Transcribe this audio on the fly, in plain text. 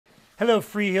Hello,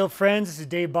 Freeheel friends. This is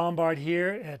Dave Bombard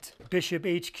here at Bishop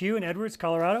HQ in Edwards,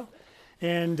 Colorado.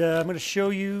 And I'm going to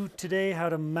show you today how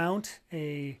to mount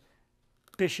a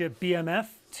Bishop BMF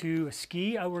to a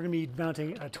ski. We're going to be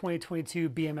mounting a 2022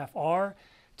 BMF R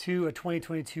to a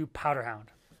 2022 Powderhound.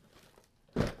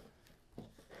 And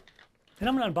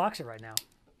I'm going to unbox it right now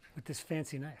with this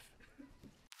fancy knife.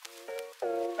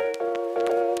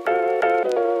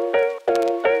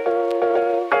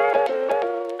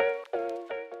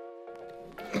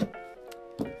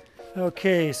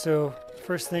 Okay, so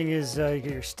first thing is you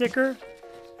get your sticker,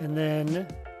 and then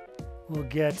we'll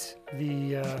get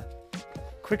the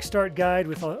quick start guide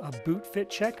with a boot fit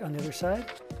check on the other side,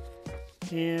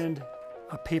 and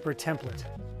a paper template.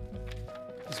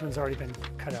 This one's already been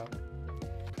cut out.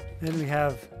 Then we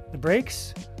have the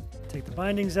brakes, take the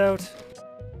bindings out.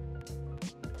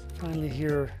 Finally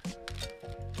here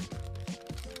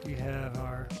we have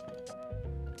our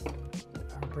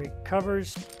brake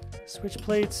covers, switch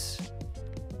plates,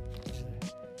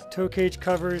 toe cage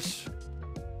covers,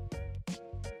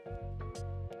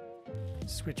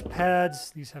 switch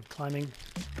pads. These have climbing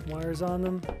wires on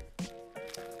them,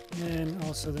 and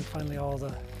also then finally all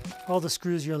the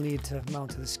screws you'll need to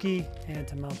mount to the ski and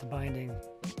to mount the binding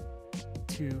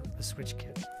to the switch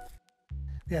kit.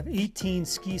 We have 18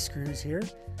 ski screws here.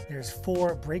 There's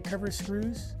 4 brake cover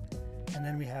screws, and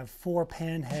then we have 4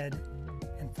 pan head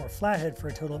and 4 flathead for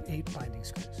a total of 8 binding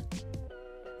screws.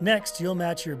 Next, you'll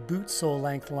match your boot sole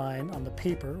length line on the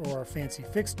paper or a fancy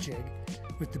fixed jig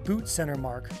with the boot center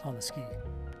mark on the ski.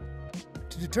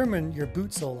 To determine your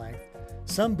boot sole length,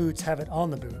 some boots have it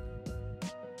on the boot,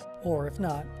 or if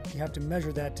not, you have to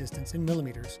measure that distance in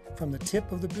millimeters from the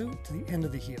tip of the boot to the end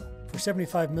of the heel. For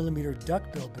 75mm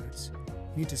duckbill boots,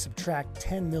 you need to subtract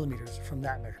 10 millimeters from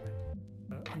that measurement.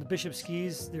 On the Bishop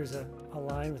skis, there's a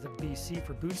line with a BC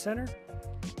for boot center,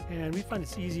 and we find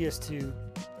it's easiest to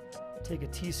take a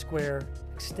T-square,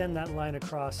 extend that line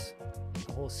across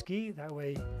the whole ski. That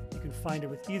way you can find it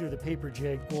with either the paper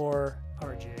jig or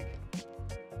our jig.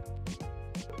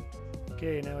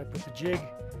 Okay, now I put the jig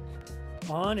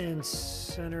on and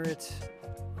center it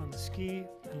on the ski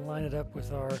and line it up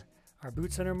with our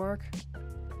boot center mark.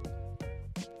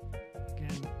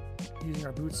 Again, using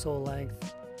our boot sole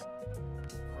length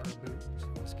for our boot, so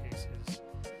in this case is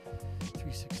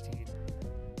 3/16.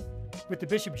 With the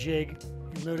Bishop jig,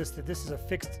 you'll notice that this is a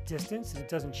fixed distance and it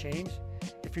doesn't change.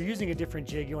 If you're using a different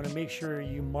jig, you want to make sure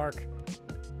you mark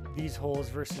these holes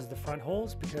versus the front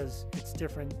holes because it's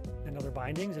different than other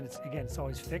bindings, and it's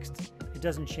always fixed. It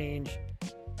doesn't change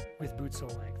with boot sole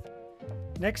length.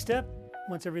 Next step,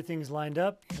 once everything's lined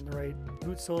up and the right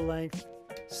boot sole length,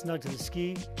 snug to the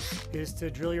ski, is to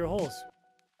drill your holes.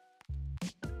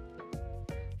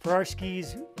 For our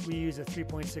skis, we use a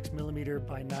 3.6mm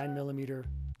by 9mm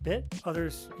bit.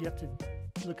 Others, you have to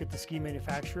look at the ski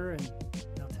manufacturer and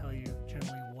they'll tell you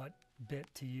generally what bit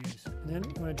to use. And then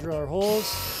we're going to drill our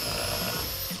holes.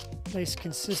 Nice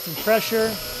consistent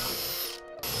pressure.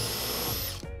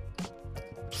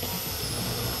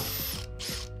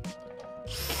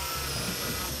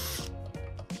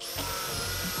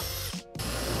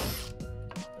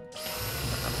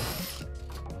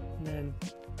 And then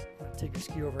take your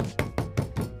ski over,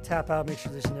 tap out, make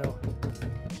sure there's no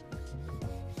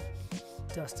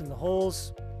dust in the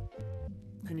holes,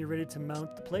 and you're ready to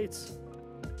mount the plates.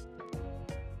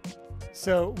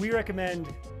 So we recommend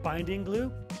binding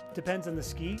glue. Depends on the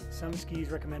ski. Some skis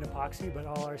recommend epoxy, but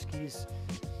all our skis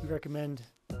we recommend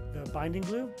the binding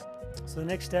glue. So the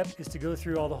next step is to go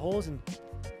through all the holes and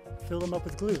fill them up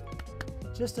with glue.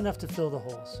 Just enough to fill the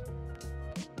holes.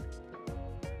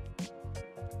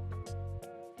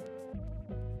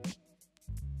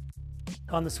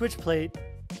 On the switch plate,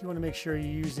 you want to make sure you're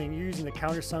using the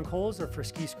countersunk holes or for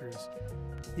ski screws.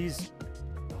 These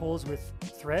holes with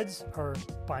threads are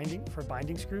for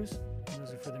binding screws, and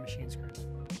those are for the machine screws.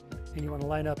 And you want to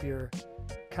line up your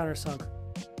countersunk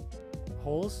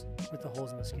holes with the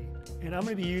holes in the ski. And I'm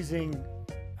going to be using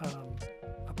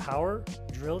a power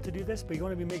drill to do this, but you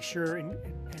want to make sure and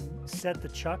set the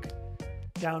chuck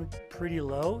down pretty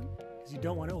low because you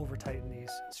don't want to over tighten these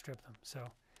and strip them. So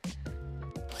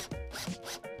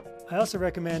I also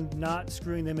recommend not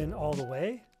screwing them in all the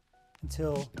way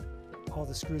until all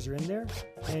the screws are in there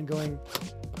and going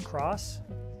across,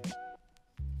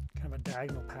 kind of a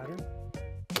diagonal pattern.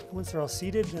 Once they're all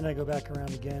seated, then I go back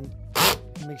around again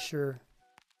and make sure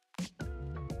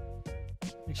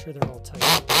they're all tight.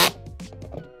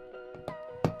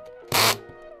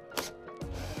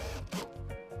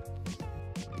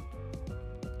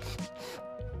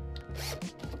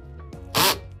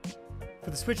 For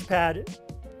the switch pad,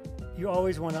 you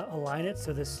always want to align it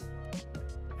so this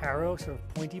arrow, sort of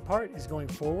pointy part, is going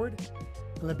forward.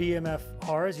 On the BMF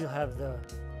Rs, you'll have the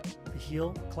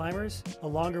heel climbers. The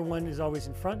longer one is always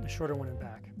in front, the shorter one in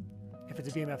back. If it's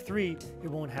a BMF 3, it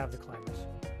won't have the climbers.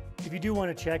 If you do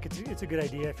want to check, it's a good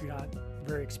idea if you're not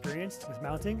very experienced with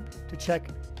mounting, to check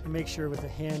and make sure with a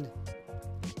hand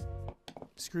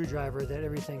screwdriver that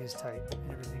everything is tight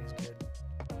and everything is good.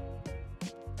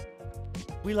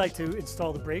 We like to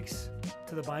install the brakes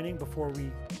to the binding before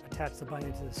we attach the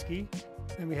binding to the ski.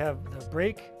 Then we have the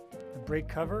brake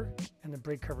cover, and the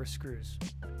brake cover screws.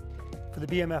 For the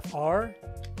BMF R,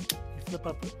 you flip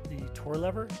up the torque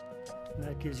lever, and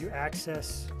that gives you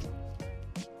access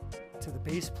to the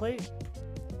base plate.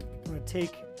 I'm going to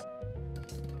take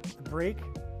the brake,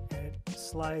 and it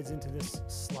slides into this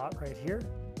slot right here.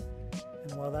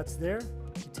 And while that's there,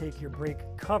 you take your brake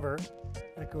cover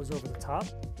that goes over the top.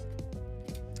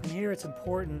 And here it's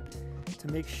important to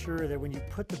make sure that when you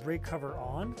put the brake cover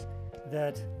on,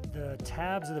 that the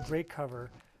tabs of the brake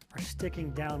cover are sticking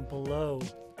down below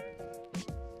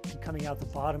and coming out the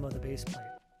bottom of the base plate.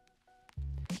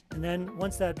 And then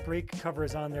once that brake cover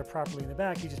is on there properly in the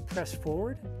back, you just press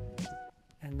forward,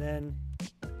 and then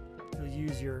you'll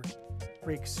use your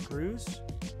brake screws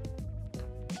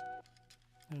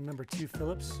and a number 2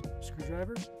 Phillips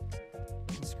screwdriver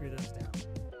and screw those down.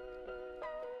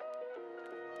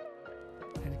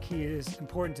 And the key is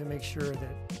important to make sure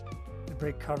that the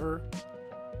brake cover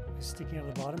is sticking out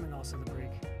of the bottom, and also the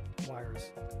brake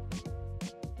wires.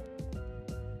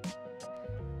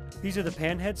 These are the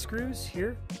panhead screws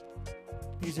here.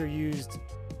 These are used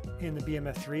in the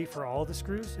BMF 3 for all the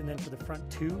screws, and then for the front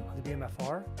 2 of the BMF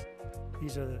R,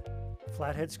 these are the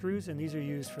flathead screws, and these are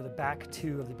used for the back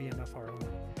 2 of the BMF R only.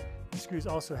 The screws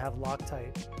also have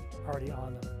Loctite already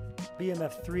on them.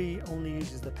 BMF 3 only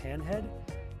uses the panhead,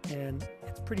 and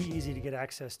it's pretty easy to get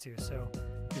access to. So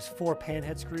there's 4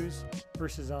 panhead screws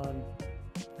versus on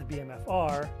the BMF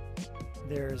R,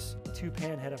 there's 2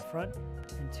 panhead up front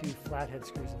and 2 flathead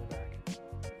screws in the back.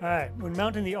 All right, when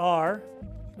mounting the R,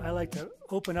 I like to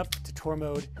open up to tour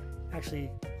mode,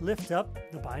 actually lift up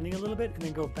the binding a little bit, and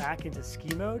then go back into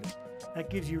ski mode. That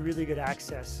gives you really good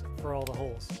access for all the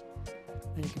holes.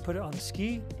 Then you can put it on the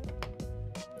ski.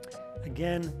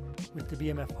 Again, with the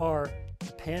BMF R,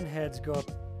 the panheads go up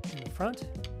in the front,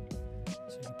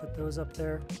 so you can put those up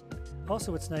there.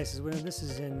 Also, what's nice is when this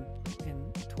is in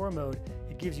tour mode,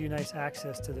 it gives you nice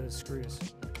access to those screws.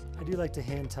 I do like to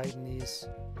hand tighten these.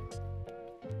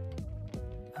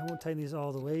 I won't tighten these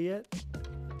all the way yet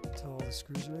until all the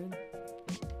screws are in.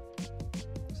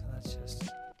 So that's just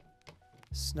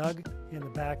snug. In the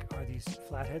back are these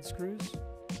flathead screws.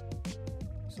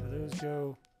 So those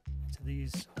go into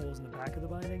these holes in the back of the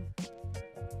binding.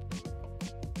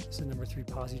 This is a number 3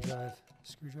 posi drive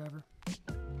screwdriver.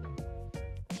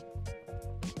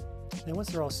 Then once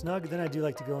they're all snug, then I do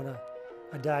like to go in a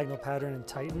diagonal pattern and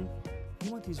tighten.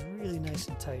 You want these really nice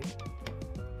and tight.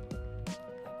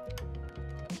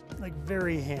 Like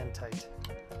very hand tight.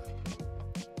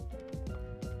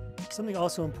 Something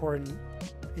also important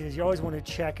is you always want to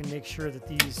check and make sure that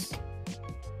these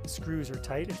screws are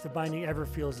tight. If the binding ever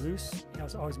feels loose,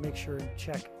 you always make sure and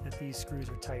check that these screws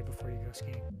are tight before you go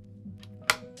skiing.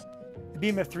 The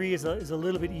BMF 3 is a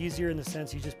little bit easier in the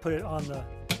sense you just put it on the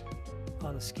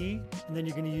ski, and then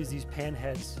you're going to use these pan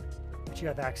heads that you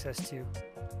have access to.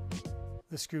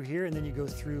 The screw here, and then you go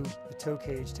through the toe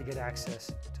cage to get access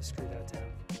to screw that down.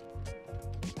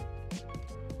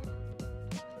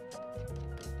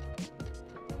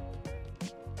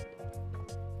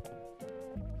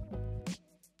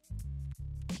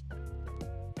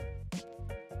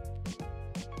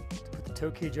 To put the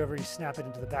toe cage over, you snap it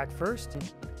into the back first,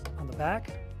 on the back,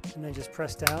 and then just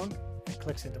press down, and it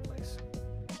clicks into place.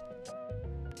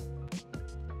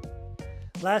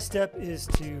 Last step is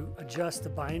to adjust the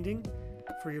binding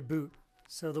for your boot.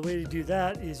 So the way to do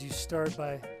that is you start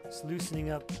by just loosening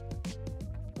up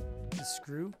the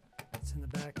screw that's in the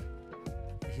back,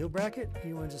 the heel bracket.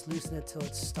 You want to just loosen it till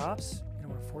it stops. You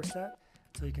don't want to force that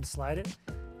until you can slide it.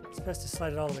 It's best to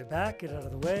slide it all the way back, get it out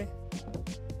of the way.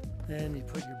 Then you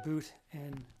put your boot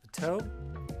in the toe,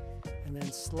 and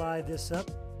then slide this up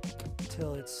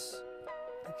till it's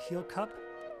the heel cup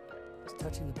is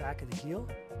touching the back of the heel.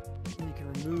 Then you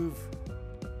can remove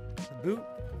the boot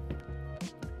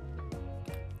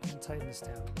and tighten this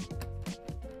down.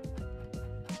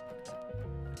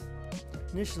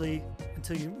 Initially,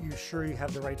 until you're sure you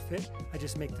have the right fit, I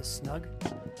just make this snug.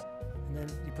 And then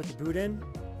you put the boot in,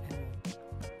 and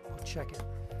we'll check it.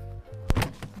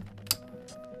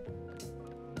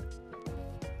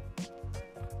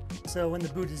 So when the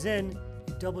boot is in,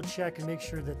 you double check and make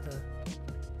sure that the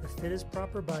fit is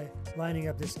proper by lining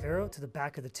up this arrow to the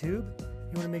back of the tube. You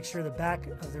want to make sure the back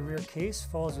of the rear case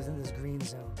falls within this green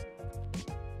zone.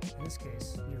 In this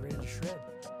case, you're ready to shred.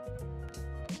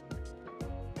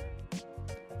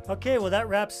 Okay, well that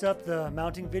wraps up the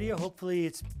mounting video. Hopefully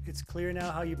it's clear now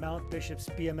how you mount Bishop's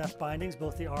BMF bindings,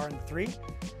 both the R and the 3.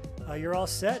 You're all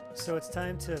set, so it's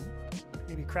time to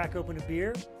maybe crack open a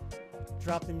beer,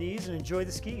 drop the knees, and enjoy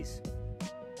the skis.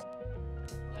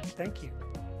 Thank you.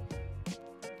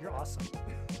 You're awesome.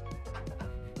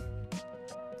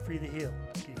 Free the heel,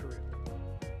 ski for